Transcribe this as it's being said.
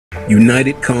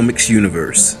United Comics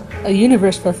Universe. A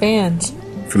universe for fans.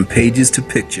 From pages to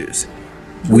pictures,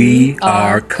 we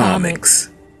are comics.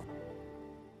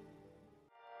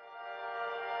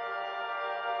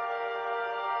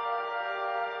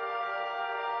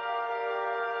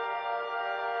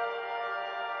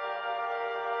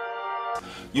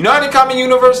 United Comic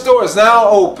Universe store is now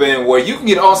open where you can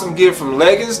get awesome gear from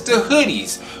leggings to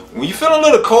hoodies. When you feel a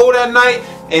little cold at night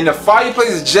and the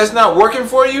fireplace is just not working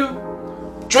for you,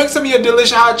 drink some of your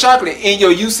delicious hot chocolate in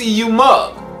your UCU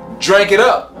mug. Drink it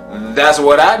up. That's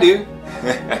what I do.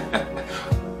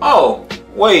 Oh,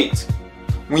 wait.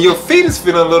 When your feet is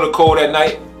feeling a little cold at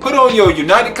night, put on your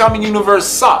United Comic Universe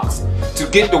socks to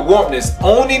get the warmness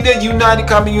only the United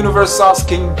Comic Universe socks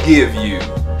can give you.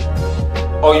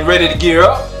 Are you ready to gear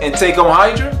up and take on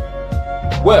Hydra?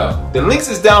 Well, the links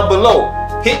is down below.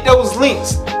 Hit those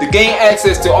links to gain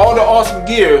access to all the awesome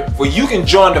gear where you can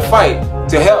join the fight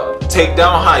to help take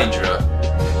down Hydra.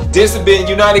 This has been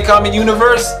United Comic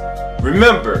Universe.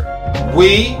 Remember,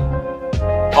 we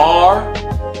are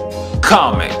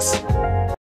comics.